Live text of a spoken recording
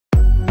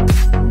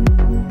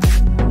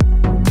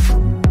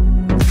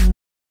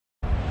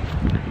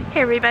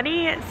Hey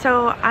everybody,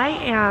 so I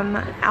am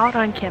out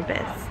on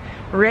campus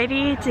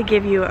ready to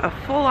give you a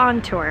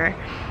full-on tour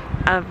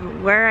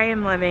of where I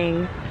am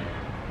living,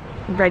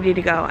 ready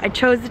to go. I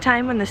chose the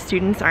time when the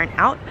students aren't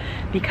out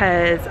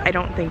because I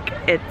don't think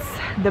it's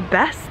the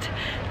best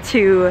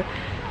to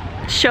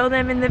show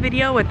them in the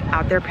video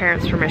without their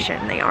parents'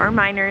 permission. They are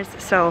minors,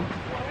 so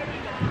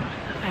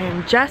I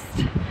am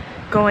just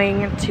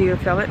going to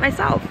film it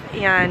myself,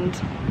 and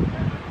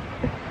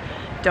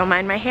don't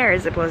mind my hair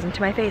as it blows into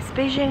my face.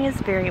 Beijing is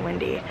very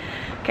windy.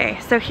 Okay,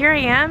 so here I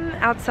am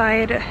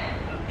outside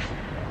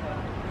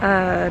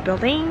a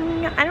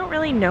building. I don't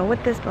really know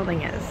what this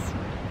building is.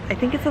 I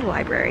think it's a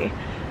library.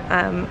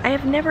 I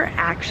have never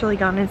actually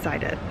gone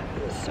inside it,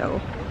 so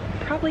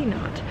probably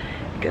not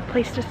a good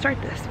place to start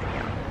this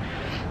video.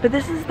 But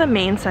this is the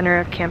main center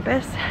of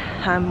campus.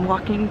 I'm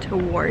walking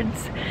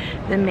towards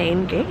the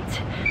main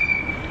gate.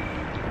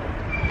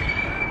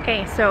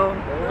 Okay, so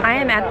I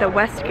am at the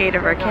west gate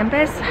of our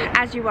campus.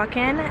 As you walk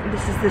in,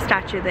 this is the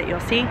statue that you'll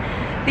see.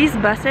 These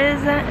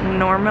buses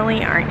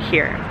normally aren't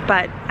here,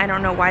 but I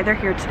don't know why they're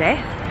here today.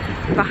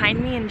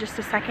 Behind me in just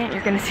a second,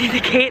 you're gonna see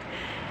the gate.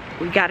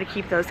 We gotta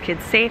keep those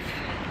kids safe.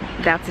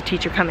 That's a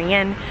teacher coming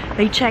in.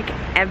 They check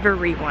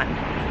everyone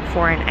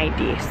for an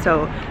ID,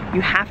 so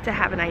you have to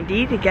have an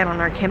ID to get on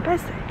our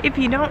campus. If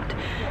you don't,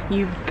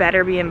 you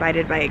better be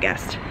invited by a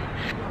guest.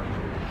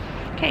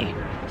 Okay,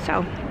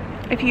 so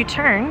if you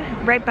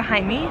turn right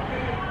behind me,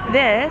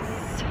 this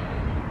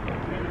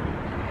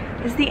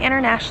is the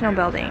International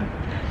Building.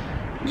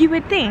 You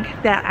would think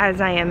that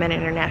as I am an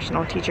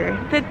international teacher,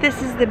 that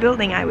this is the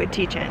building I would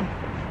teach in.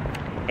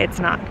 It's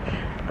not.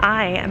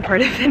 I am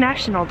part of the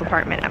national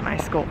department at my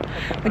school,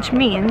 which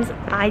means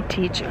I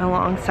teach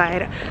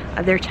alongside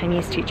other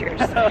Chinese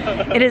teachers.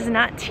 It is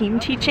not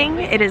team teaching.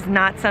 It is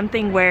not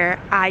something where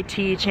I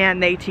teach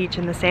and they teach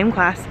in the same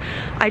class.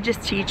 I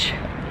just teach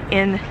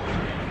in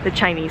the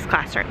Chinese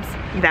classrooms.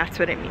 That's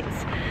what it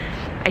means.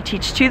 I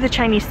teach to the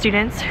Chinese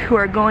students who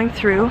are going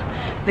through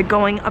the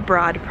Going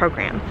Abroad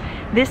program.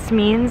 This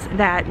means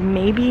that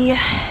maybe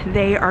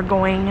they are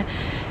going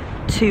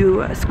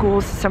to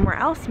schools somewhere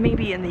else,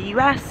 maybe in the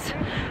US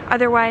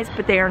otherwise,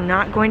 but they are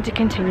not going to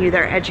continue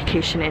their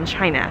education in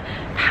China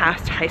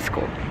past high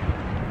school.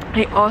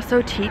 I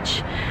also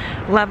teach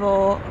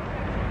level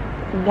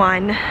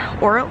 1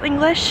 oral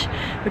English,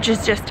 which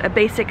is just a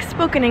basic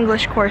spoken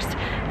English course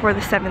for the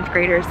 7th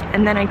graders,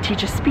 and then I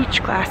teach a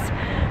speech class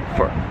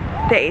for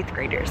the 8th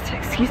graders,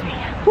 excuse me.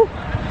 Whew.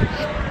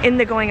 In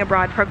the Going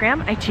Abroad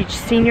program, I teach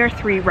Senior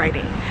 3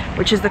 writing,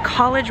 which is the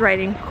college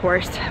writing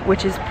course,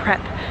 which is prep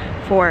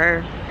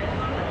for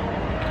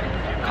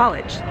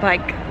college.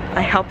 Like, I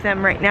help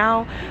them right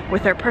now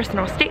with their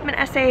personal statement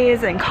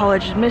essays and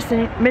college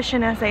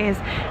admission essays,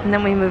 and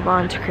then we move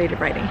on to creative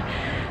writing.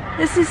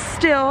 This is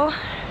still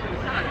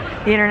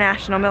the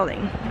International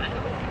Building.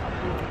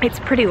 It's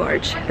pretty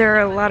large. There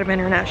are a lot of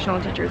international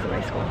teachers at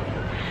my school.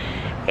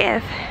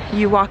 If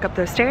you walk up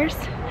those stairs,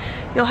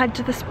 you'll head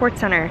to the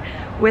sports center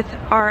with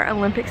our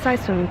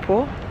Olympic-sized swimming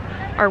pool,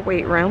 our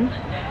weight room,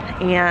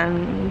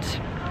 and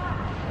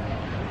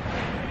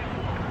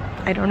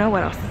I don't know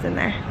what else is in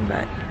there,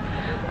 but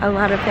a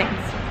lot of things.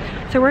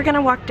 So we're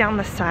gonna walk down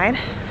the side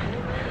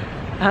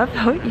of,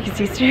 oh, you can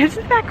see students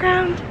in the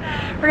background.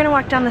 We're gonna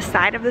walk down the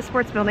side of the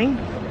sports building.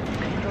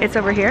 It's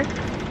over here.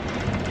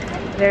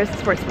 There's the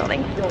sports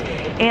building.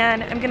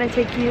 And I'm gonna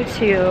take you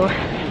to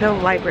the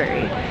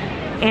library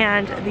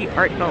and the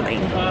art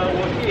building.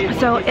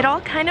 So it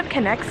all kind of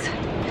connects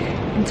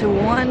into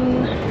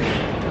one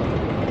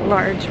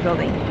large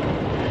building.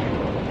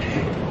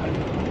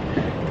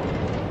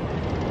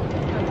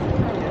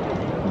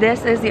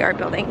 This is the art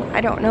building.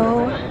 I don't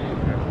know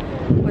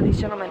what these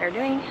gentlemen are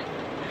doing,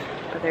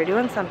 but they're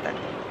doing something.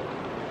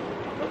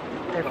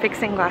 They're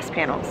fixing glass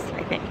panels,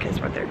 I think, is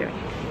what they're doing.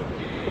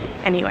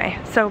 Anyway,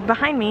 so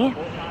behind me,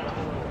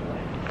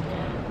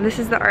 this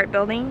is the art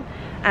building.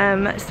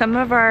 Some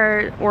of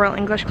our oral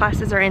English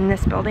classes are in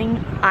this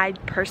building. I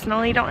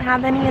personally don't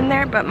have any in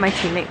there, but my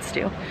teammates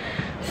do.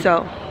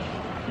 So,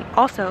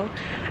 also,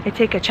 I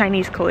take a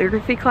Chinese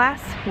calligraphy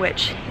class,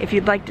 which, if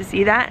you'd like to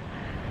see that,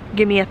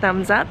 give me a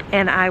thumbs up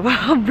and I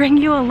will bring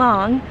you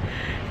along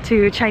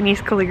to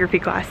Chinese calligraphy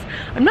class.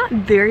 I'm not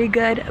very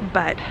good,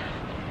 but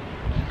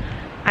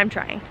I'm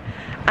trying.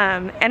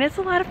 And it's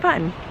a lot of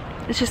fun.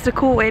 It's just a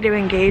cool way to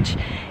engage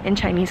in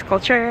Chinese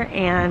culture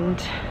and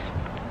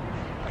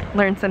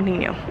learn something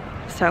new.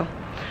 So,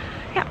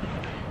 yeah.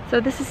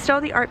 So this is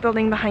still the art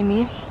building behind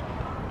me.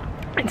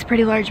 It's a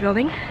pretty large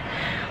building.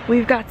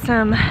 We've got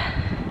some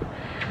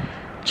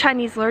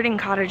Chinese learning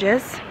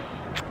cottages.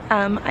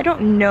 I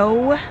don't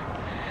know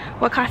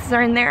what classes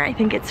are in there. I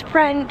think it's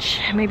French,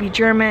 maybe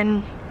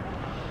German.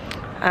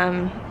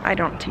 I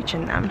don't teach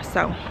in them,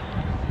 so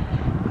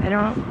I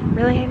don't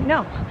really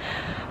know.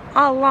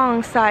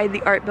 Alongside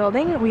the art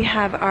building, we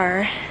have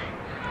our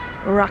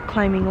rock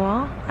climbing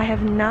wall. I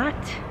have not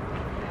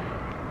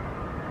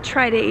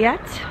tried it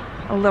yet.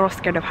 A little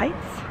scared of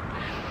heights.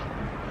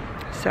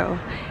 So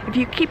if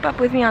you keep up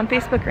with me on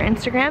Facebook or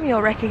Instagram,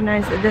 you'll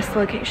recognize this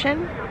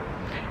location.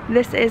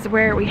 this is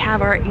where we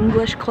have our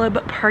English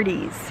club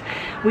parties.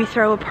 We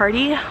throw a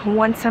party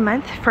once a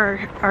month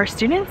for our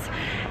students.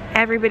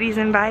 Everybody's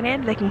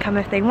invited. They can come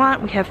if they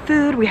want. We have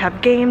food, we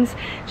have games,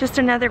 just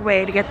another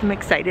way to get them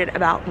excited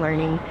about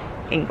learning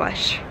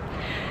English.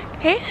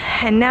 Okay,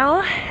 and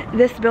now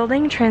this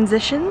building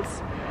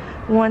transitions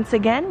once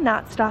again,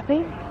 not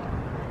stopping,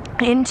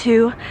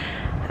 into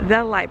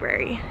the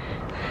library.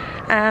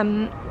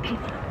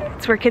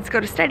 It's where kids go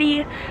to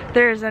study.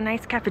 There's a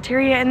nice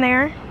cafeteria in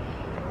there.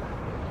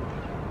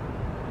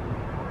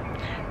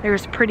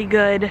 There's pretty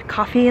good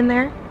coffee in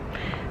there.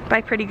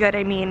 By pretty good,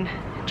 I mean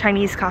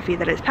Chinese coffee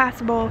that is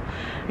passable.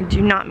 I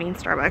do not mean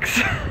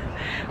Starbucks.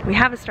 We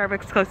have a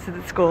Starbucks close to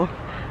the school,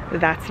 but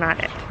that's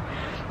not it.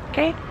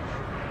 Okay.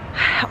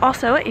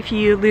 Also, if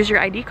you lose your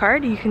ID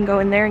card, you can go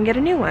in there and get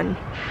a new one.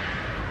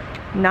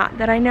 Not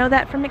that I know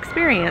that from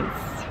experience.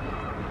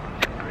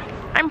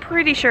 I'm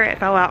pretty sure it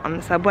fell out on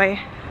the subway.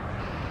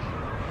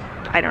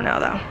 I don't know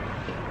though.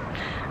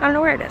 I don't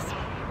know where it is.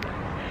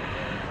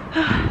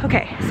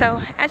 Okay,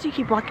 so as you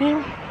keep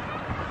walking,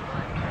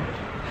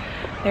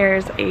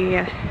 there's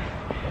a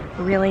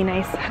really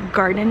nice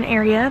garden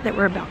area that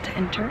we're about to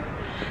enter.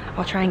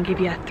 I'll try and give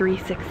you a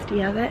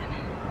 360 of it.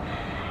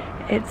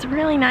 It's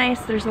really nice.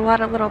 There's a lot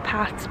of little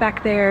paths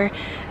back there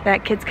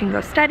that kids can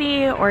go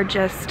study, or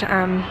just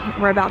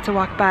we're about to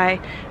walk by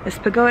this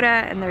pagoda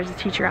and there's a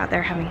teacher out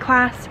there having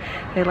class.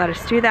 They let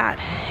us do that.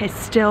 It's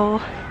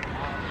still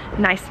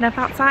nice enough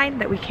outside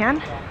that we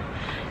can.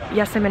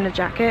 Yes, I'm in a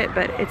jacket,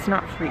 but it's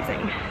not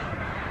freezing.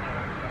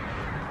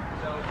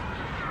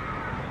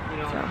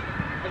 So.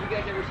 Have you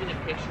guys ever seen a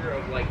picture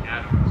of like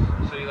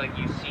atoms? So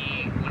you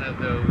see one of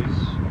those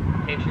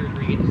pictures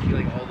where you get to see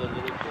like all the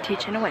little blocks.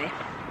 Teaching away.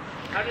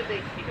 How did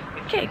they take a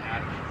picture Okay. of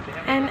atoms?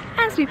 And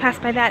as we pass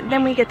by that,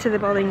 then we get to the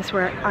buildings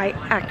where I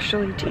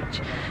actually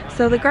teach.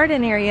 So the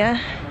garden area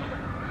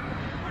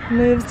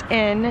moves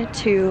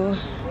into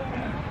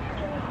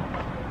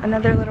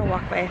another little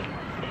walkway.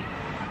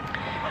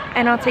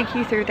 And I'll take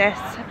you through this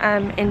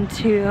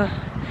into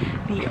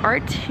the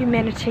Art,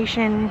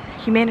 Humanitarian,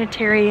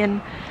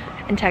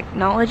 and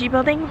Technology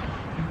building.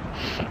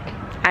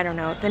 I don't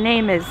know, the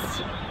name is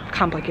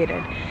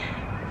complicated.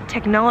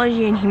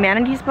 Technology and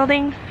Humanities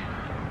building?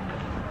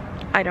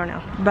 I don't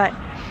know, but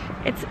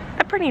it's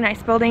a pretty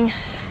nice building.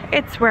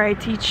 It's where I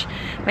teach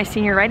my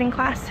senior writing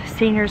class.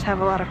 Seniors have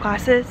a lot of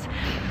classes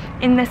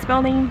in this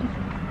building,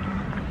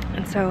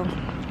 and so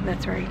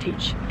that's where I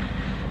teach.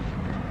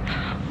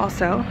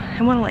 Also,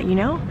 I want to let you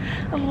know,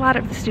 a lot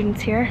of the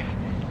students here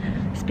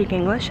speak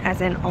English,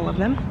 as in all of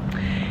them.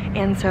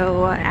 And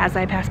so as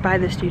I pass by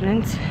the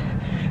students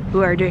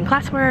who are doing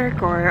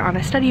classwork or on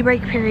a study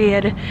break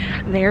period,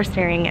 they're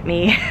staring at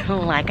me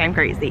like I'm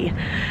crazy.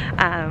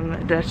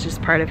 That's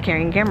just part of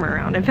carrying a camera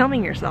around and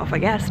filming yourself, I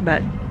guess,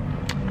 but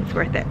it's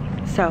worth it.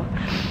 So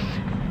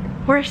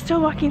we're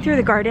still walking through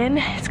the garden.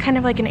 It's kind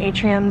of like an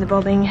atrium. The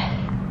building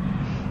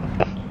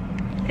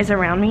is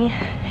around me,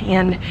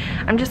 and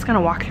I'm just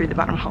gonna walk through the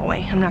bottom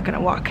hallway. I'm not gonna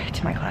walk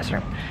to my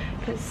classroom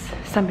because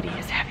somebody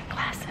is having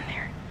class in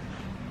there.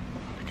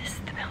 But this is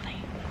the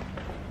building.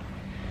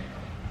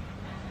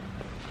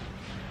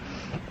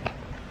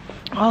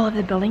 All of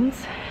the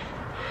buildings,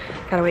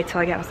 gotta wait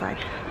till I get outside.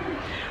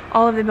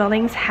 All of the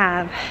buildings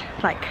have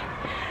like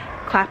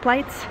clap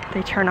lights.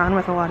 They turn on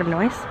with a lot of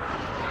noise,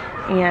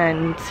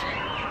 and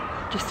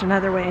just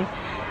another way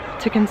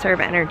to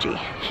conserve energy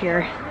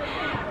here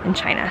in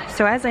China.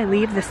 So as I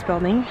leave this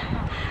building,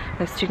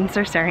 the students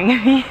are staring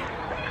at me.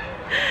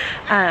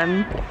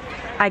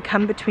 I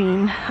come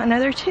between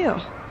another two.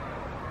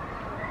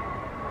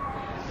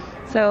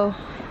 So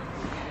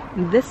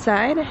this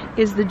side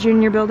is the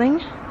junior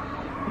building,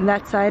 and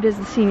that side is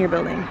the senior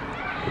building.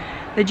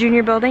 The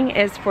junior building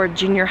is for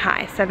junior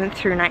high, 7th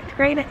through 9th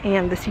grade,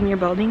 and the senior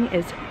building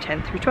is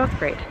 10th through 12th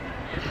grade.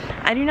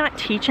 I do not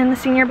teach in the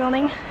senior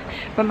building,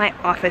 but my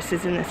office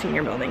is in the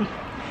senior building.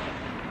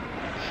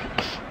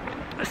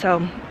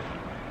 So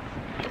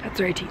that's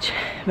where I teach.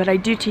 But I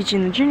do teach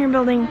in the junior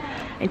building.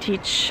 I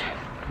teach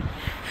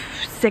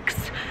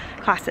 6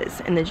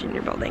 classes in the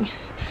junior building.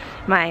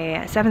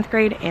 My 7th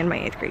grade and my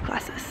 8th grade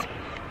classes.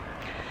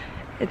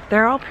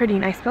 They're all pretty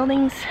nice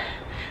buildings.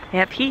 They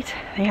have heat,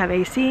 they have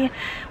AC,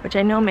 which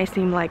I know may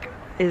seem like,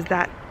 is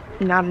that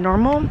not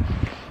normal?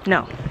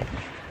 No.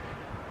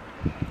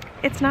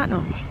 It's not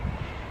normal.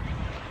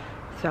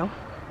 So,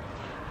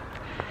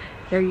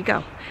 there you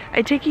go.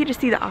 I take you to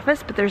see the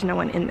office, but there's no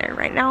one in there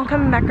right now.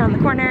 Coming back around the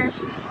corner,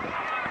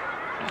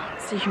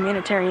 it's a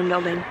humanitarian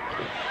building.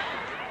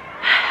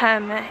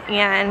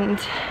 And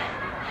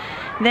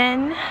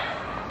then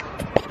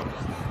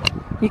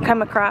you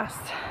come across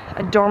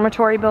a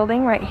dormitory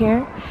building right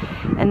here,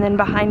 and then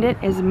behind it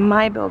is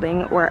my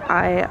building where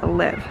I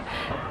live.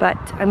 But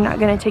I'm not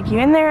gonna take you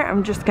in there,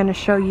 I'm just gonna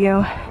show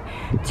you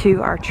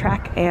to our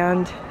track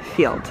and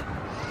field.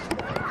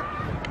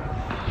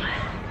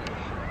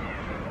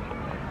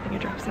 I'm gonna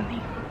drop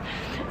something.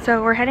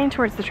 So we're heading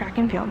towards the track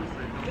and field,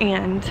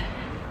 and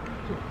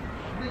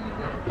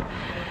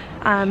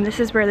This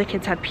is where the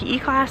kids have PE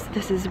class.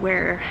 This is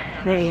where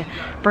they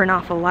burn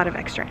off a lot of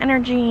extra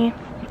energy.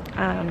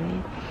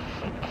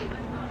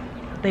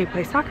 They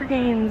play soccer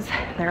games.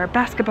 There are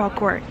basketball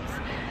courts.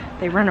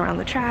 They run around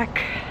the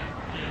track.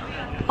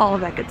 All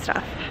of that good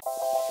stuff.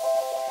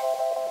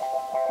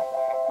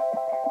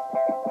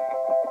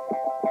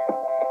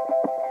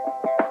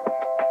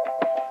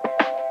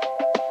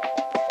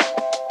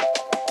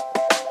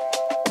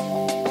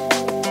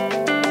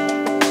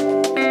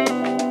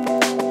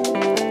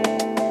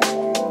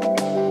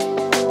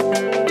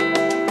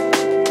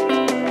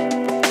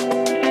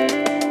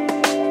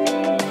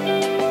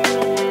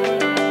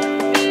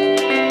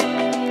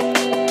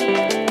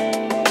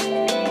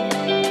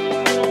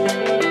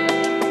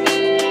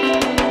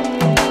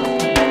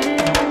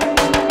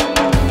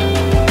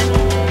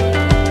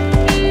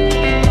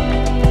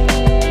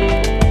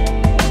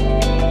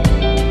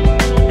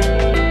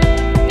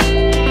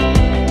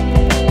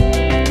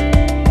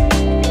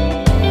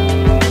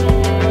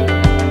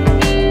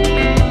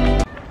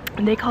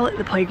 They call it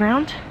the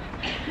playground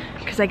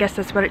because I guess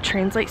that's what it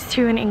translates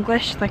to in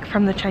English, like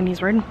from the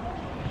Chinese word.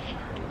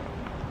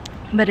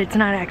 But it's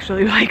not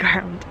actually a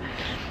playground.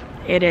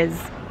 It is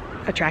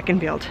a track and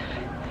field.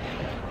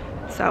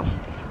 So,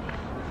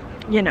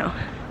 you know,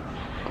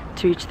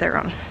 to each their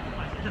own.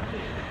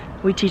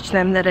 We teach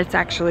them that it's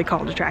actually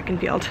called a track and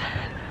field.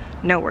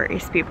 No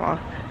worries, people.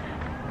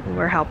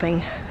 We're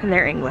helping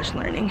their English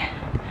learning.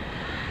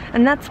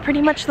 And that's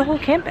pretty much the whole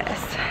campus.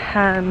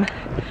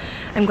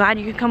 I'm glad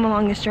you could come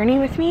along this journey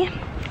with me.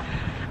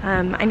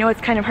 I know it's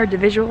kind of hard to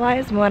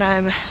visualize what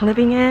I'm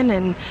living in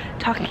and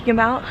talking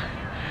about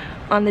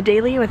on the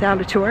daily without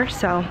a tour,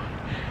 so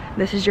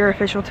this is your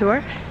official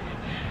tour.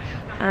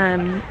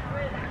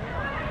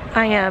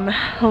 I am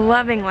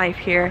loving life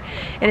here.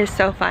 It is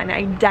so fun.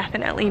 I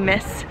definitely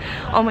miss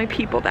all my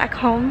people back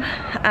home.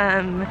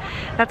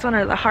 That's one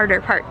of the harder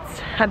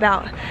parts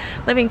about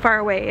living far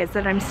away, is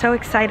that I'm so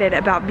excited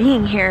about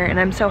being here and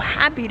I'm so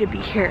happy to be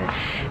here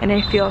and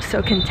I feel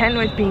so content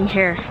with being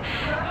here.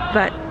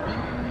 But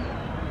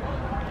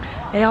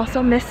I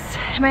also miss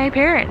my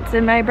parents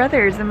and my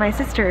brothers and my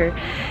sister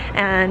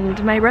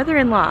and my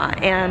brother-in-law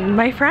and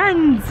my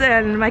friends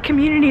and my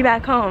community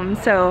back home.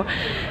 So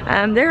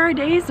there are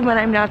days when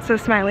I'm not so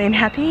smiley and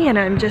happy and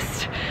I'm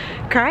just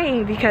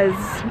crying because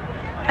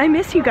I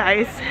miss you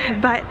guys.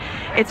 But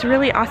it's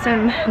really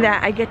awesome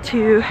that I get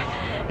to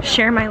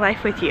share my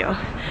life with you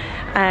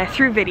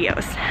through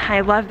videos.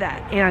 I love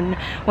that. And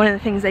one of the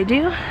things I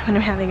do when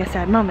I'm having a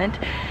sad moment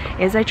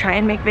is I try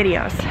and make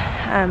videos.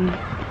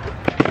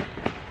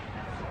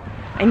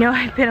 I know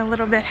I've been a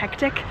little bit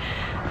hectic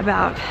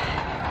about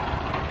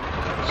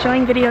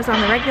showing videos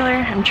on the regular.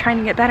 I'm trying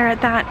to get better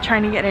at that,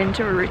 trying to get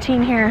into a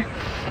routine here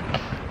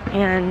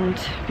and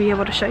be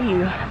able to show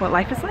you what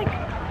life is like.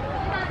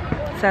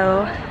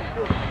 So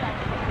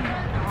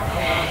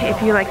if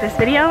you like this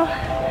video,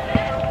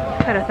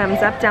 put a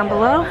thumbs up down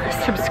below,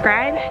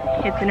 subscribe,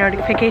 hit the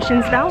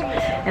notifications bell,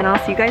 and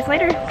I'll see you guys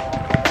later.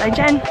 Bye,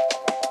 Jen.